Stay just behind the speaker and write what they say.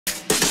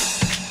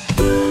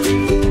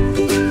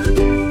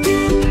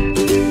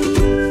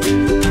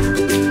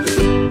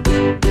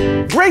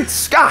Great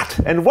Scott,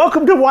 and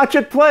welcome to Watch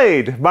It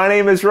Played. My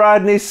name is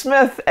Rodney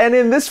Smith, and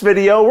in this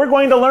video we're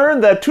going to learn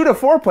the 2 to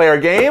 4 player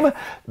game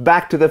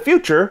Back to the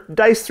Future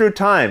Dice Through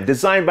Time,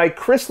 designed by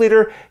Chris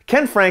Leader,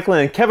 Ken Franklin,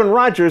 and Kevin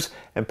Rogers,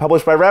 and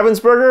published by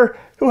Ravensburger,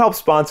 who helped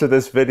sponsor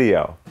this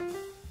video.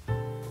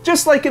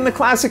 Just like in the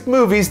classic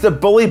movies, the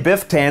bully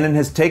Biff Tannen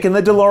has taken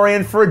the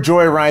DeLorean for a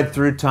joyride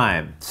through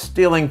time,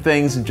 stealing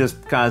things and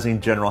just causing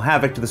general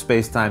havoc to the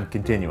space-time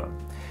continuum.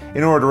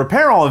 In order to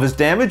repair all of his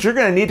damage, you're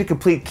going to need to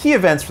complete key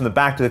events from the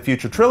Back to the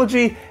Future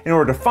trilogy in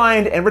order to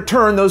find and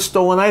return those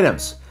stolen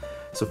items.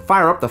 So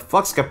fire up the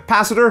flux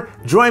capacitor,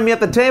 join me at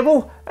the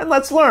table, and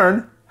let's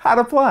learn how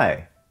to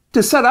play.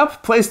 To set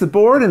up, place the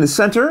board in the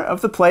center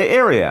of the play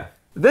area.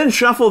 Then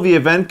shuffle the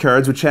event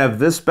cards, which have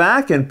this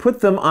back, and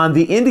put them on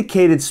the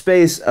indicated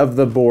space of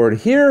the board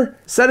here,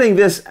 setting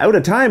this out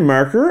of time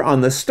marker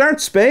on the start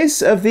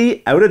space of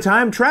the out of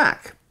time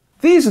track.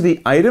 These are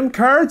the item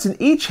cards, and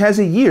each has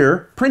a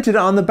year printed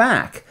on the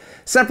back.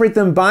 Separate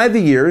them by the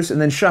years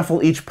and then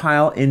shuffle each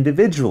pile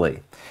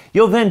individually.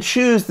 You'll then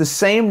choose the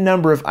same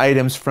number of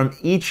items from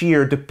each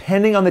year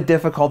depending on the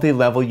difficulty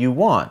level you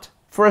want.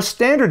 For a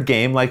standard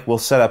game like we'll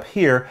set up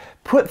here,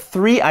 put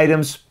 3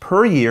 items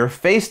per year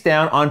face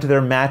down onto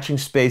their matching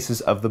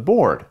spaces of the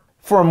board.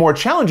 For a more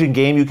challenging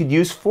game, you could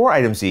use 4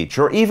 items each,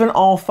 or even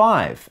all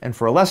 5. And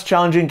for a less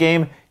challenging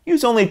game,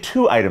 use only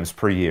 2 items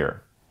per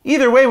year.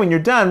 Either way, when you're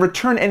done,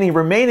 return any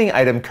remaining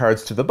item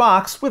cards to the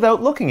box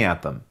without looking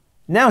at them.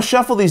 Now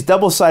shuffle these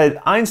double-sided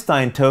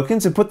Einstein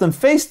tokens and put them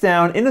face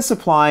down in a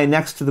supply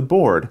next to the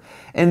board,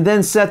 and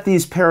then set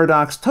these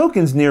paradox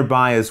tokens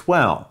nearby as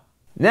well.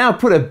 Now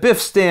put a Biff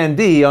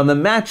standee on the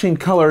matching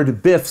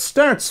colored Biff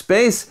start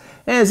space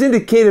as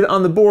indicated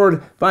on the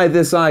board by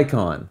this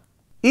icon.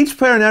 Each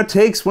player now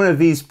takes one of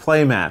these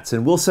play mats,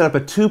 and we'll set up a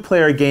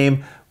 2-player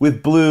game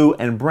with blue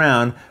and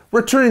brown,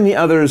 returning the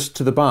others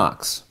to the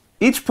box.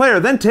 Each player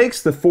then takes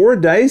the 4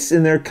 dice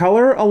in their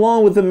color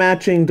along with the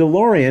matching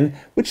DeLorean,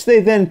 which they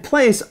then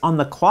place on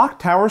the clock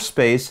tower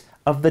space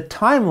of the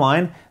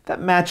timeline that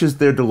matches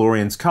their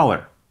DeLorean's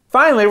color.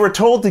 Finally, we're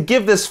told to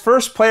give this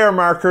first player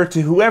marker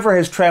to whoever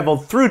has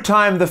traveled through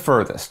time the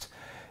furthest.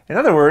 In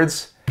other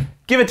words,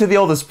 give it to the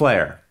oldest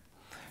player.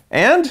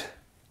 And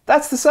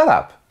that's the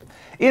setup.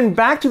 In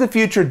Back to the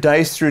Future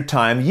Dice Through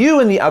Time, you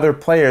and the other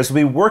players will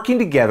be working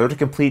together to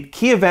complete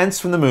key events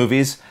from the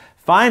movies,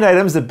 find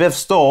items that Biff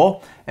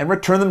stole, and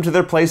return them to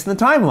their place in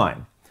the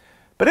timeline.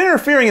 But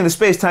interfering in the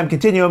space-time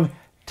continuum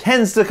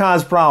tends to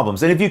cause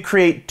problems, and if you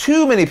create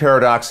too many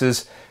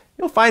paradoxes,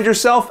 you'll find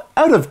yourself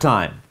out of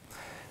time.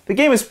 The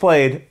game is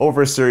played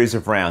over a series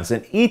of rounds,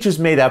 and each is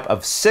made up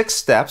of 6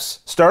 steps,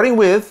 starting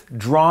with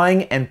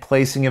drawing and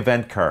placing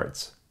event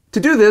cards. To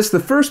do this, the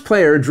first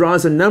player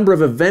draws a number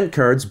of event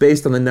cards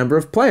based on the number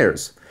of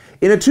players.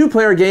 In a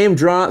 2-player game,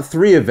 draw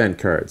 3 event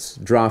cards.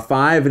 Draw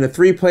 5 in a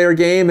 3-player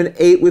game and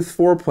 8 with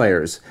 4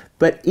 players.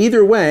 But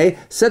either way,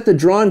 set the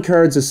drawn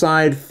cards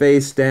aside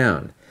face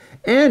down.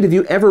 And if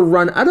you ever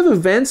run out of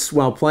events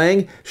while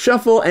playing,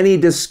 shuffle any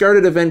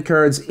discarded event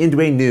cards into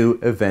a new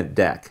event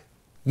deck.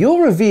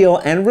 You'll reveal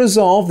and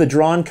resolve the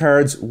drawn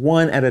cards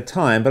one at a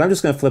time, but I'm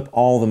just going to flip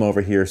all of them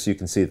over here so you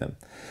can see them.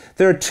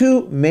 There are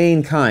 2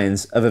 main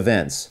kinds of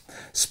events.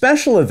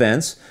 Special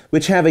events,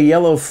 which have a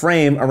yellow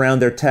frame around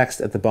their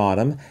text at the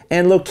bottom,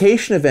 and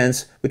location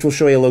events, which will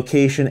show a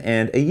location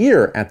and a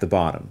year at the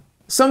bottom.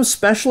 Some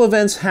special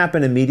events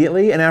happen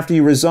immediately, and after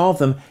you resolve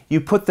them, you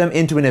put them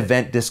into an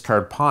event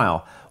discard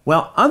pile,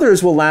 while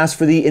others will last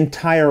for the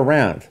entire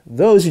round.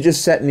 Those you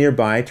just set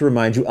nearby to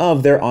remind you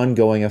of their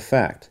ongoing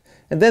effect.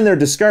 And then they're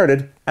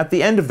discarded at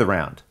the end of the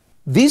round.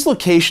 These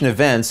location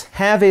events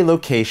have a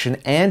location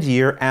and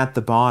year at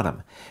the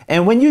bottom.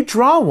 And when you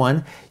draw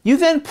one, you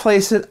then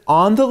place it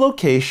on the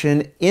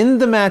location in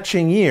the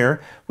matching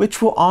year,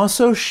 which will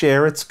also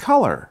share its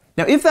color.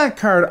 Now, if that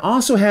card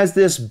also has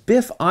this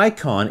Biff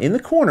icon in the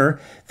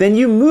corner, then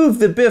you move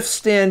the Biff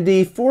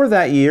standee for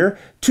that year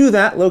to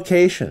that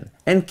location.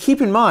 And keep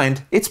in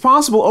mind, it's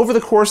possible over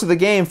the course of the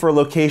game for a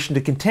location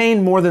to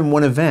contain more than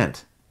one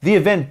event. The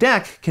event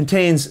deck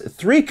contains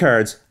 3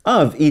 cards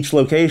of each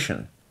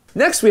location.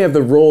 Next, we have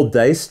the roll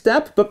dice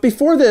step, but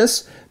before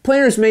this,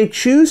 players may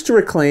choose to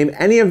reclaim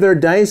any of their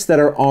dice that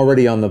are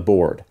already on the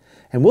board.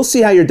 And we'll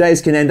see how your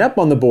dice can end up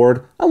on the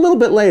board a little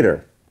bit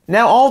later.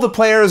 Now all the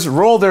players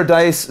roll their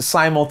dice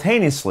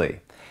simultaneously,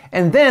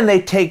 and then they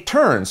take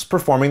turns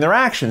performing their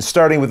actions,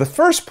 starting with the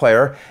first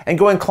player and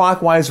going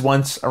clockwise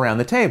once around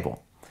the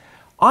table.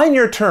 On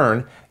your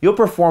turn, you'll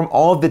perform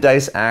all of the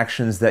dice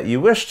actions that you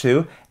wish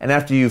to, and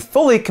after you've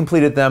fully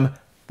completed them,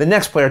 the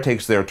next player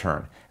takes their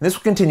turn. And this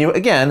will continue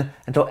again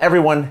until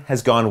everyone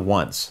has gone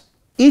once.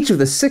 Each of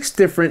the 6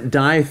 different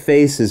die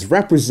faces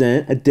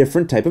represent a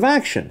different type of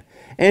action.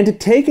 And to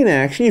take an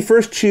action, you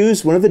first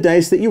choose one of the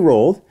dice that you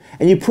rolled,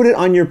 and you put it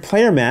on your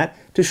player mat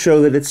to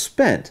show that it's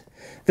spent.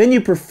 Then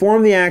you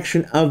perform the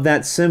action of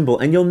that symbol,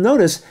 and you'll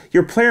notice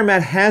your player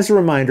mat has a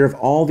reminder of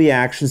all the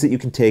actions that you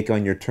can take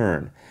on your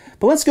turn.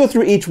 But let's go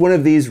through each one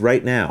of these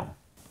right now.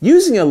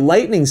 Using a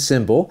lightning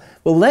symbol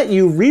will let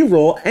you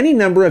re-roll any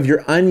number of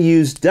your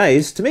unused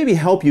dice to maybe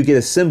help you get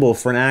a symbol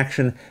for an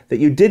action that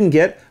you didn't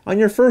get on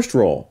your first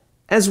roll.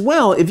 As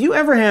well, if you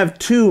ever have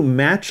two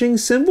matching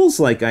symbols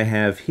like I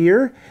have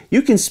here,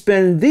 you can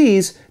spend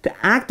these to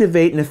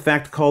activate an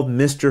effect called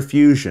Mr.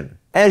 Fusion.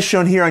 As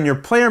shown here on your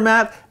player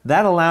mat,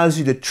 that allows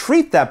you to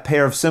treat that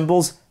pair of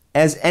symbols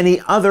as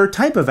any other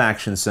type of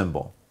action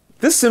symbol.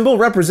 This symbol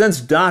represents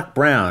Doc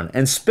Brown,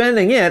 and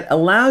spending it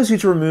allows you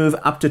to remove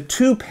up to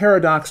 2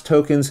 paradox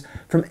tokens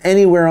from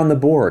anywhere on the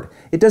board.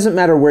 It doesn't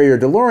matter where your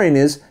DeLorean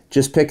is,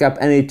 just pick up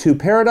any 2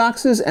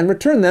 paradoxes and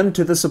return them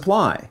to the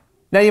supply.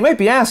 Now you might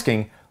be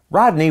asking,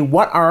 Rodney,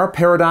 what are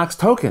paradox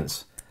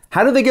tokens?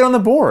 How do they get on the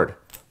board?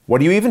 What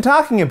are you even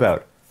talking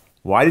about?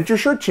 Why did your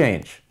shirt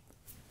change?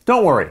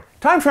 Don't worry,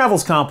 time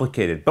travel's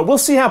complicated, but we'll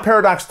see how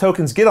paradox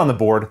tokens get on the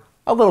board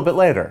a little bit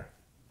later.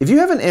 If you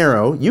have an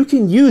arrow, you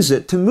can use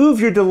it to move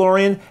your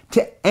DeLorean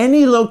to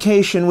any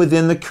location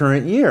within the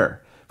current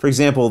year. For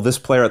example, this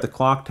player at the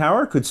clock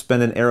tower could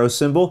spend an arrow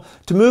symbol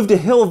to move to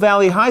Hill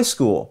Valley High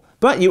School.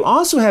 But you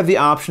also have the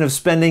option of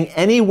spending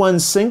any one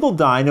single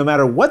die, no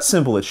matter what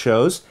symbol it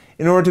shows,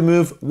 in order to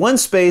move one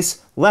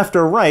space left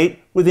or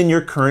right within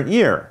your current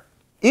year.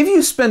 If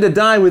you spend a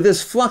die with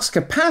this flux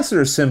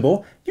capacitor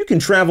symbol, you can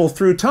travel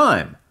through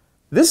time.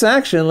 This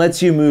action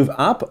lets you move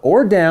up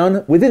or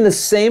down within the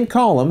same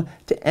column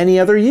to any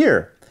other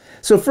year.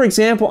 So for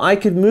example, I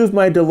could move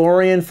my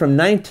DeLorean from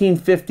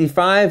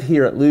 1955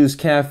 here at Lou's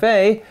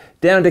Cafe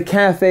down to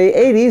Cafe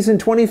 80s in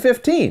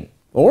 2015.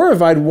 Or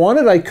if I'd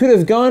wanted, I could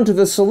have gone to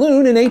the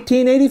saloon in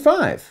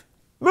 1885.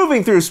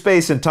 Moving through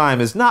space and time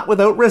is not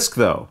without risk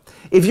though.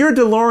 If your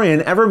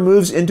DeLorean ever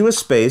moves into a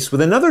space with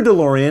another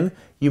DeLorean,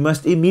 you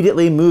must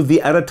immediately move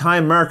the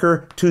out-of-time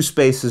marker 2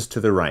 spaces to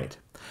the right.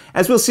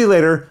 As we'll see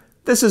later,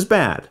 this is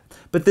bad,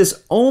 but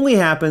this only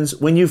happens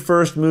when you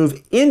first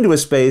move into a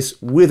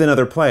space with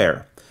another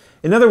player.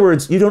 In other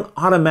words, you don't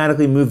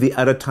automatically move the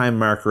out-of-time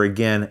marker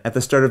again at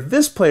the start of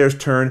this player's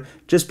turn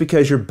just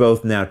because you're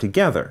both now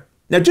together.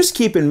 Now just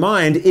keep in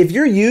mind, if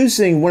you're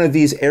using one of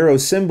these arrow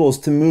symbols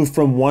to move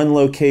from one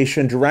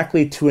location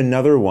directly to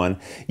another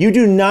one, you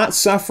do not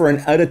suffer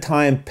an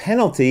out-of-time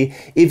penalty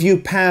if you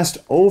passed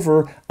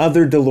over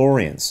other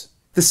DeLoreans.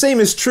 The same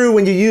is true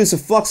when you use a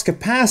flux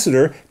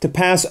capacitor to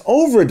pass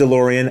over a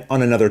DeLorean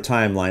on another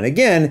timeline.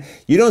 Again,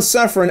 you don't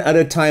suffer an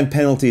out-of-time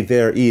penalty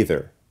there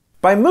either.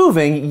 By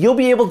moving, you'll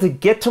be able to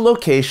get to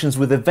locations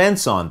with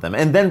events on them,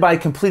 and then by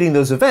completing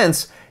those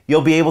events,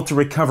 you'll be able to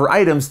recover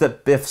items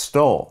that Biff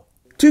stole.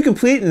 To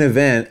complete an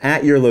event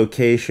at your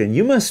location,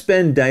 you must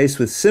spend dice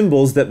with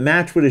symbols that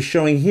match what is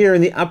showing here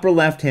in the upper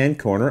left-hand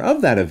corner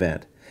of that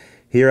event.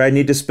 Here I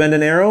need to spend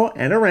an arrow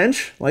and a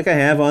wrench, like I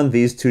have on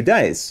these 2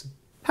 dice.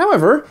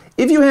 However,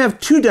 if you have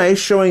 2 dice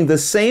showing the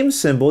same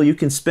symbol, you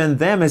can spend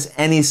them as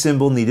any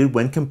symbol needed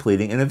when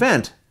completing an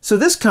event. So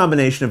this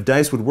combination of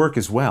dice would work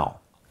as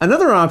well.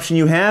 Another option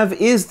you have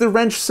is the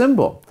wrench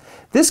symbol.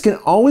 This can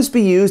always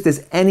be used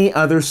as any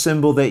other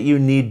symbol that you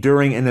need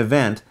during an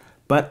event,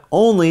 but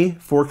only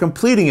for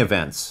completing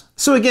events.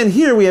 So again,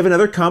 here we have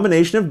another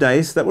combination of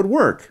dice that would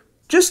work.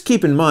 Just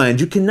keep in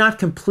mind, you cannot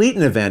complete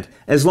an event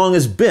as long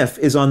as Biff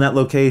is on that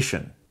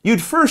location.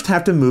 You'd first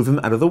have to move him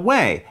out of the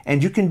way,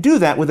 and you can do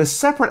that with a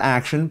separate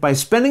action by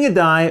spending a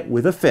die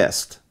with a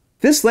fist.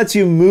 This lets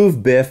you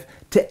move Biff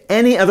to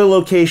any other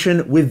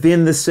location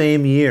within the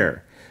same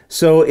year.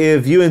 So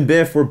if you and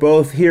Biff were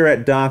both here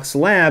at Doc's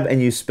lab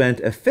and you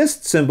spent a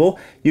fist symbol,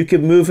 you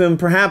could move him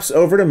perhaps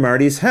over to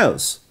Marty's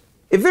house.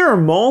 If there are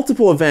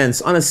multiple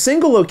events on a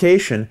single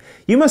location,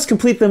 you must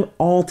complete them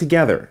all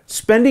together,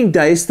 spending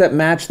dice that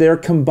match their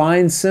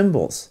combined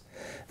symbols.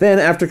 Then,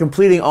 after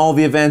completing all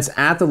the events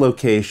at the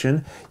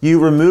location, you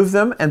remove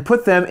them and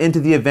put them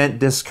into the event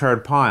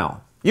discard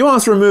pile. You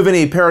also remove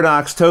any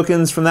paradox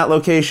tokens from that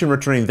location,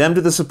 returning them to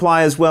the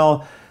supply as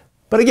well.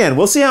 But again,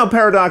 we'll see how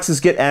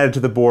paradoxes get added to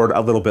the board a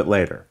little bit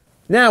later.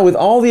 Now, with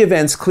all the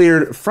events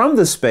cleared from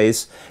the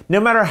space, no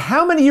matter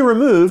how many you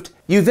removed,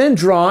 you then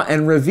draw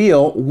and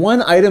reveal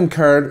 1 item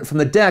card from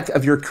the deck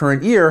of your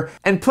current year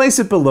and place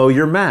it below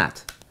your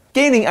mat.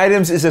 Gaining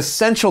items is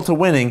essential to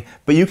winning,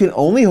 but you can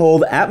only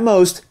hold at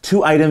most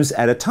 2 items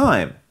at a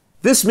time.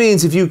 This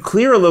means if you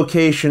clear a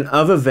location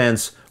of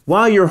events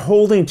while you're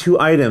holding 2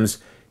 items,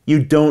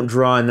 you don't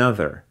draw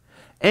another.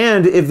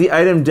 And if the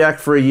item deck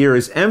for a year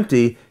is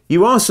empty,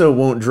 you also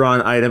won't draw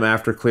an item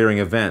after clearing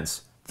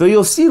events. Though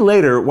you'll see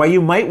later why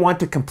you might want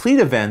to complete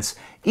events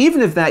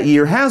even if that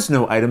year has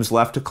no items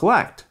left to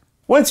collect.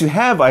 Once you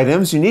have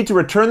items, you need to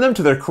return them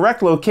to their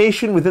correct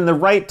location within the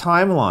right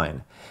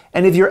timeline.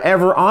 And if you're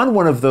ever on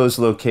one of those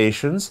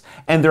locations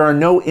and there are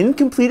no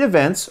incomplete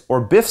events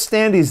or Biff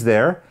standees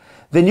there,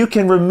 then you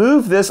can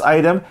remove this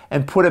item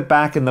and put it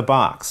back in the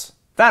box.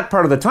 That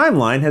part of the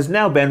timeline has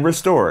now been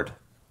restored.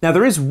 Now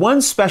there is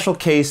one special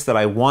case that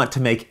I want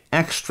to make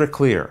extra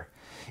clear.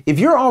 If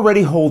you're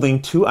already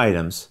holding 2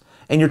 items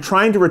and you're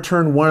trying to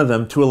return one of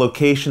them to a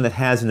location that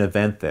has an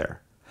event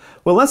there,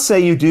 well, let's say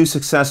you do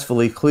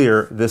successfully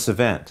clear this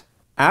event.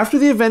 After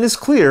the event is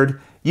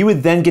cleared, You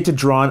would then get to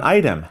draw an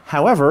item.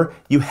 However,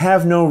 you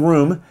have no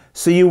room,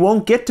 so you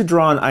won't get to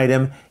draw an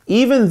item,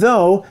 even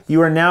though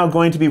you are now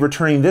going to be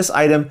returning this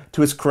item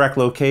to its correct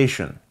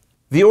location.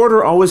 The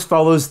order always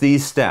follows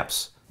these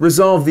steps.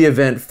 Resolve the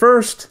event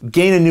first,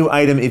 gain a new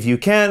item if you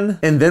can,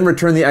 and then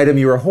return the item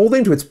you are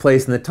holding to its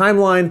place in the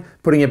timeline,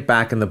 putting it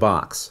back in the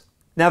box.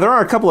 Now there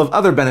are a couple of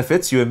other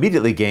benefits you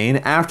immediately gain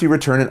after you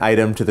return an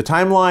item to the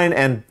timeline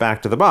and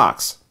back to the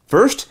box.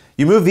 First,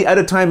 you move the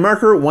OUTATIME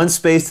marker one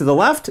space to the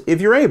left if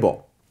you're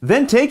able.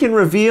 Then take and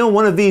reveal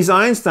one of these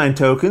Einstein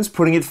tokens,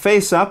 putting it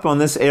face up on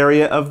this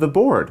area of the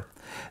board.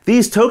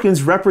 These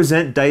tokens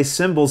represent dice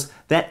symbols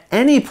that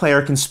any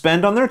player can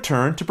spend on their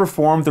turn to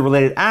perform the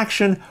related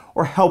action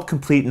or help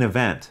complete an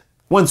event.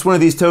 Once one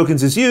of these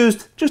tokens is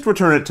used, just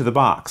return it to the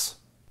box.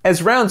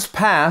 As rounds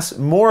pass,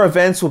 more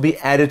events will be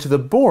added to the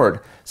board,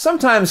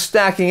 sometimes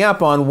stacking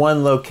up on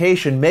one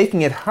location,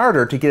 making it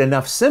harder to get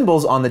enough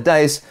symbols on the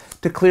dice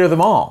to clear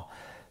them all.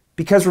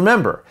 Because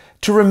remember,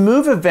 to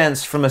remove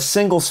events from a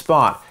single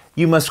spot,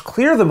 you must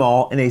clear them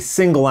all in a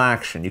single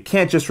action. You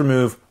can't just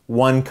remove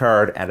one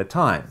card at a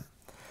time.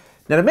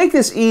 Now to make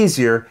this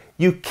easier,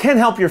 you can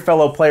help your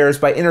fellow players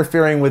by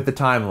interfering with the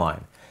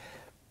timeline,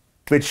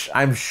 which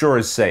I'm sure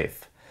is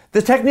safe.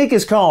 The technique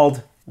is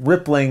called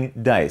rippling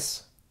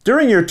dice.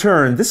 During your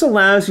turn, this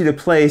allows you to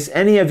place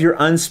any of your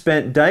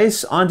unspent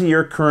dice onto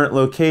your current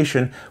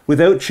location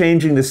without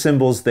changing the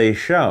symbols they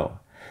show.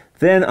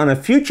 Then on a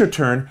future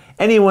turn,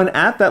 anyone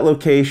at that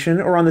location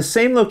or on the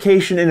same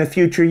location in a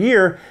future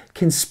year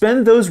can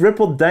spend those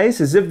rippled dice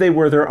as if they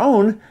were their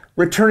own,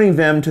 returning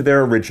them to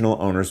their original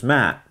owner's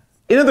mat.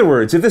 In other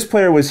words, if this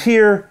player was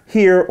here,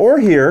 here, or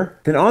here,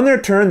 then on their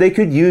turn they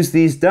could use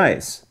these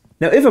dice.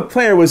 Now if a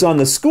player was on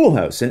the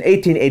schoolhouse in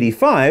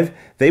 1885,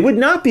 they would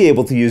not be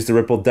able to use the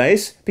rippled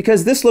dice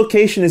because this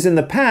location is in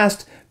the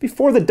past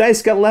before the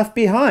dice got left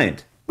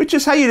behind, which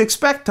is how you'd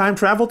expect time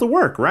travel to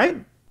work,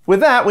 right? With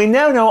that, we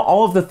now know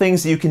all of the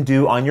things that you can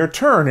do on your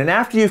turn, and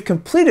after you've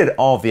completed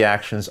all of the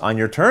actions on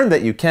your turn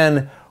that you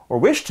can or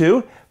wish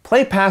to,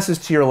 play passes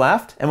to your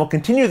left, and we'll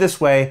continue this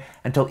way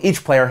until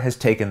each player has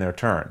taken their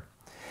turn.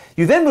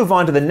 You then move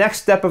on to the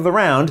next step of the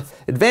round,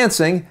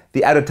 advancing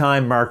the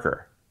OUTATIME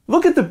marker.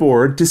 Look at the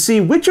board to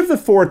see which of the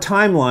four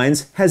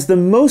timelines has the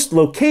most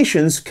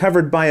locations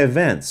covered by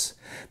events.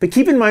 But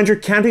keep in mind you're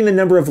counting the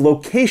number of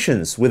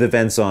locations with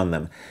events on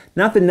them,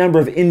 not the number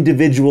of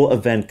individual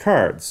event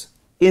cards.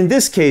 In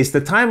this case,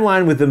 the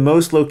timeline with the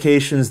most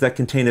locations that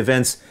contain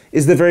events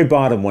is the very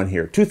bottom one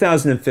here,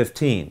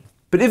 2015.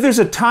 But if there's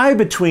a tie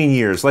between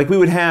years, like we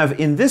would have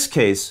in this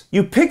case,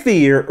 you pick the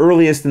year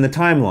earliest in the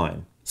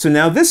timeline. So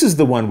now this is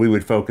the one we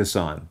would focus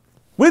on.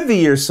 With the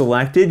year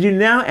selected, you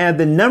now add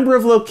the number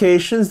of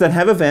locations that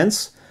have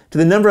events to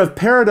the number of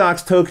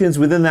paradox tokens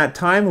within that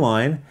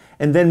timeline,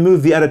 and then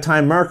move the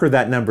OUTATIME marker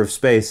that number of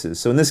spaces.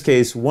 So in this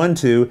case, 1,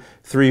 2,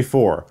 3,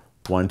 4.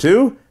 1,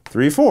 2,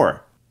 3,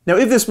 4. Now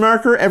if this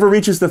marker ever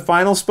reaches the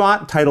final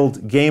spot,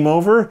 titled Game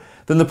Over,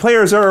 then the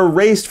players are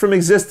erased from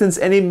existence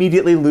and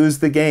immediately lose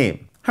the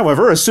game.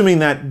 However, assuming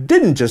that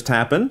didn't just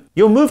happen,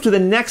 you'll move to the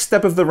next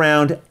step of the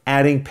round,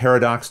 adding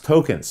paradox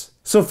tokens.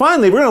 So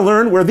finally, we're going to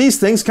learn where these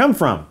things come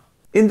from.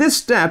 In this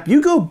step,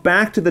 you go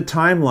back to the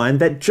timeline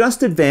that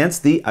just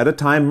advanced the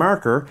OUTATIME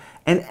marker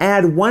and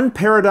add one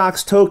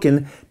paradox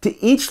token to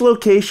each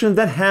location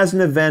that has an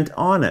event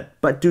on it,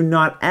 but do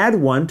not add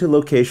one to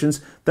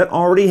locations that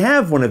already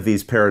have one of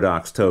these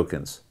paradox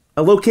tokens.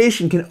 A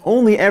location can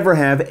only ever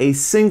have a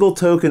single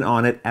token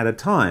on it at a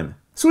time.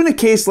 So in a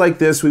case like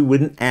this, we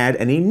wouldn't add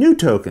any new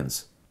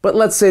tokens. But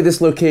let's say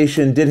this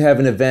location did have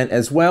an event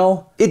as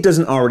well. It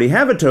doesn't already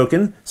have a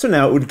token, so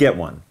now it would get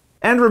one.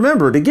 And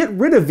remember, to get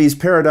rid of these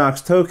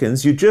paradox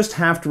tokens, you just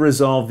have to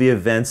resolve the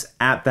events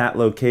at that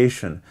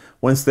location.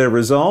 Once they're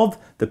resolved,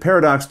 the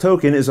paradox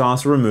token is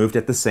also removed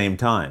at the same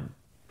time.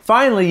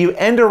 Finally, you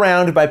end a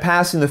round by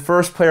passing the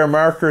first player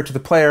marker to the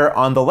player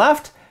on the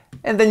left,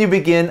 and then you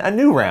begin a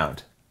new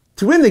round.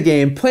 To win the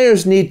game,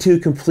 players need to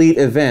complete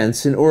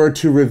events in order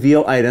to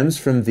reveal items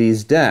from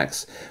these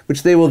decks,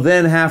 which they will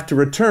then have to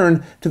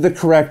return to the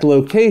correct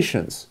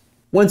locations.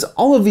 Once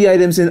all of the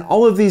items in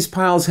all of these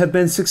piles have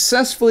been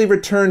successfully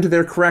returned to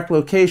their correct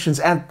locations,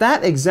 at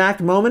that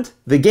exact moment,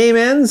 the game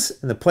ends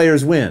and the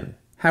players win.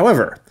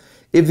 However,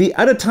 if the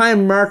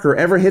OUTATIME marker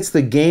ever hits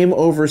the game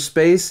over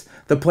space,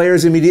 the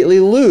players immediately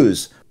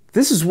lose.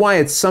 This is why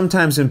it's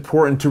sometimes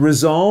important to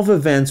resolve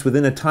events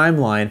within a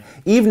timeline,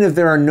 even if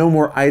there are no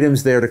more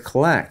items there to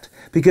collect,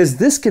 because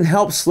this can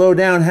help slow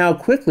down how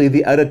quickly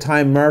the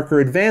OUTATIME marker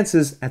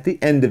advances at the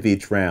end of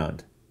each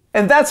round.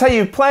 And that's how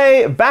you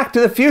play Back to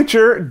the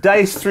Future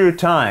Dice Through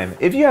Time.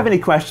 If you have any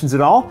questions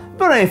at all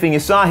about anything you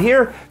saw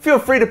here, feel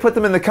free to put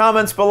them in the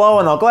comments below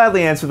and I'll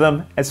gladly answer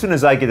them as soon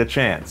as I get a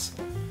chance.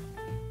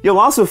 You'll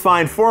also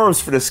find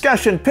forums for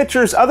discussion,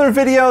 pictures, other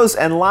videos,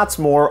 and lots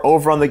more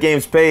over on the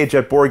games page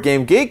at Board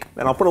Game Geek,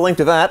 and I'll put a link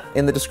to that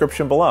in the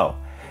description below.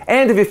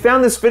 And if you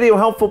found this video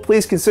helpful,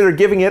 please consider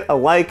giving it a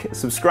like,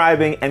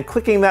 subscribing, and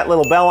clicking that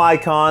little bell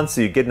icon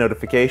so you get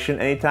notification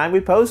anytime we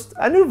post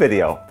a new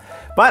video.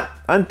 But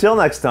until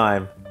next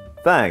time,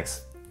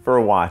 thanks for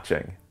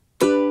watching.